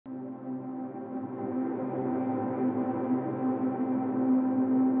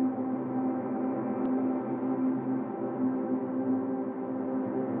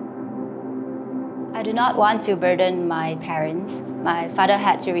do not want to burden my parents. My father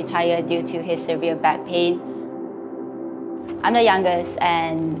had to retire due to his severe back pain. I'm the youngest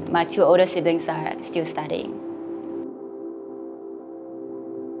and my two older siblings are still studying.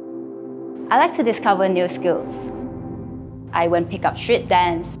 I like to discover new skills. I went pick up street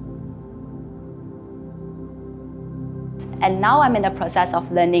dance. And now I'm in the process of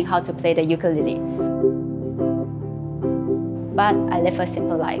learning how to play the ukulele. But I live a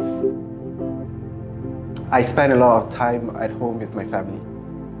simple life. I spend a lot of time at home with my family.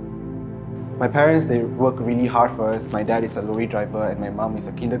 My parents, they work really hard for us. My dad is a lorry driver and my mom is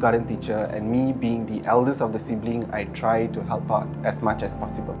a kindergarten teacher, and me being the eldest of the sibling, I try to help out as much as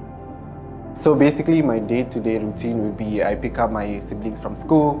possible. So basically my day-to-day routine will be I pick up my siblings from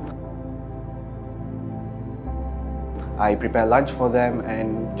school, I prepare lunch for them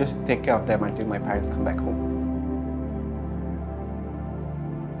and just take care of them until my parents come back home.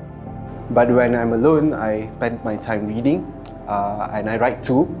 But when I'm alone, I spend my time reading and I write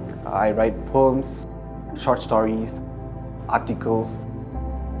too. I write poems, short stories, articles.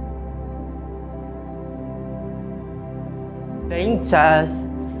 Playing chess,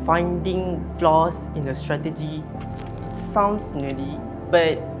 finding flaws in a strategy, it sounds nerdy,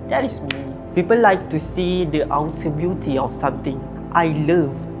 but that is me. People like to see the outer beauty of something. I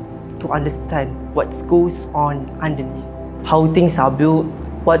love to understand what goes on underneath, how things are built,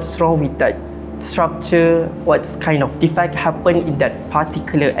 what's wrong with that structure, what's kind of defect happen in that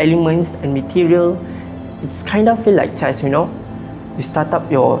particular elements and material. It's kind of feel like chess, you know? You start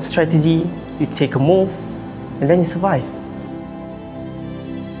up your strategy, you take a move, and then you survive.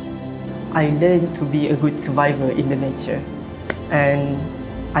 I learned to be a good survivor in the nature, and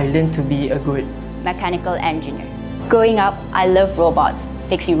I learned to be a good mechanical engineer. Growing up, I love robots,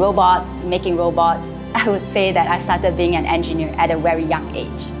 fixing robots, making robots. I would say that I started being an engineer at a very young age.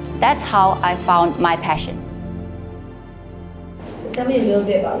 That's how I found my passion. So tell me a little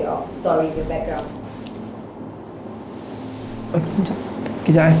bit about your story, your background. Okay,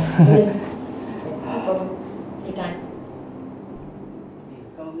 kejap.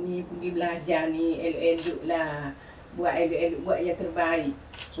 Kau ni pergi belajar ni, elok-elok lah. Buat elok-elok, buat yang terbaik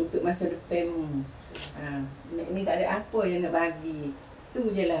untuk masa depanmu. Ni tak ada apa yang nak bagi. Tu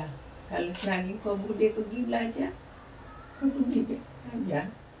je lah. Kalau selagi kau boleh pergi belajar, kau pergi belajar.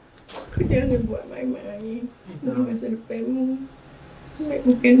 Kau jangan buat main-main untuk masa depanmu.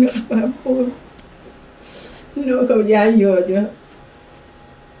 Bukan nak apa-apa. Nak kau jaya je.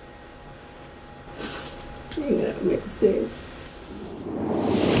 Ingat, make sense.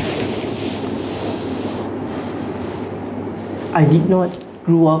 I did not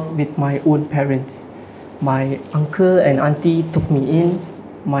grow up with my own parents. My uncle and auntie took me in.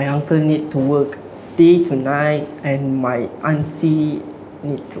 My uncle need to work day to night and my auntie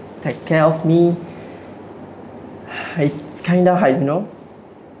need to take care of me. It's kind of hard, you know.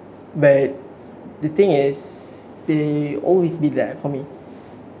 But the thing is, they always be there for me.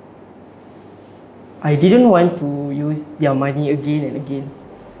 I didn't want to use their money again and again.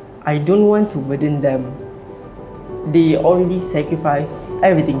 I don't want to burden them. They already sacrificed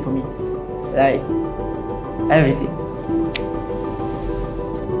everything for me. Like, everything.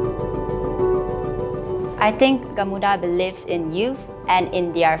 I think Gamuda believes in youth and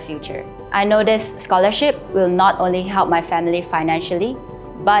in their future. I know this scholarship will not only help my family financially,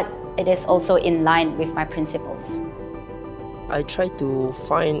 but it is also in line with my principles. I tried to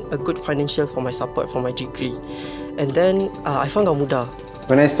find a good financial for my support for my degree. And then I found Gamuda.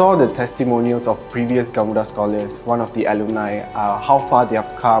 When I saw the testimonials of previous Gamuda Scholars, one of the alumni, how far they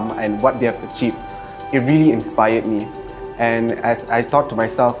have come and what they have achieved, it really inspired me. And as I thought to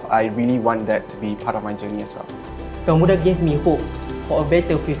myself, I really want that to be part of my journey as well. Gamuda gave me hope for a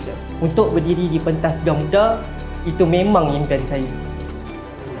better future. Untuk berdiri di pentas Gamuda, itu memang impian saya.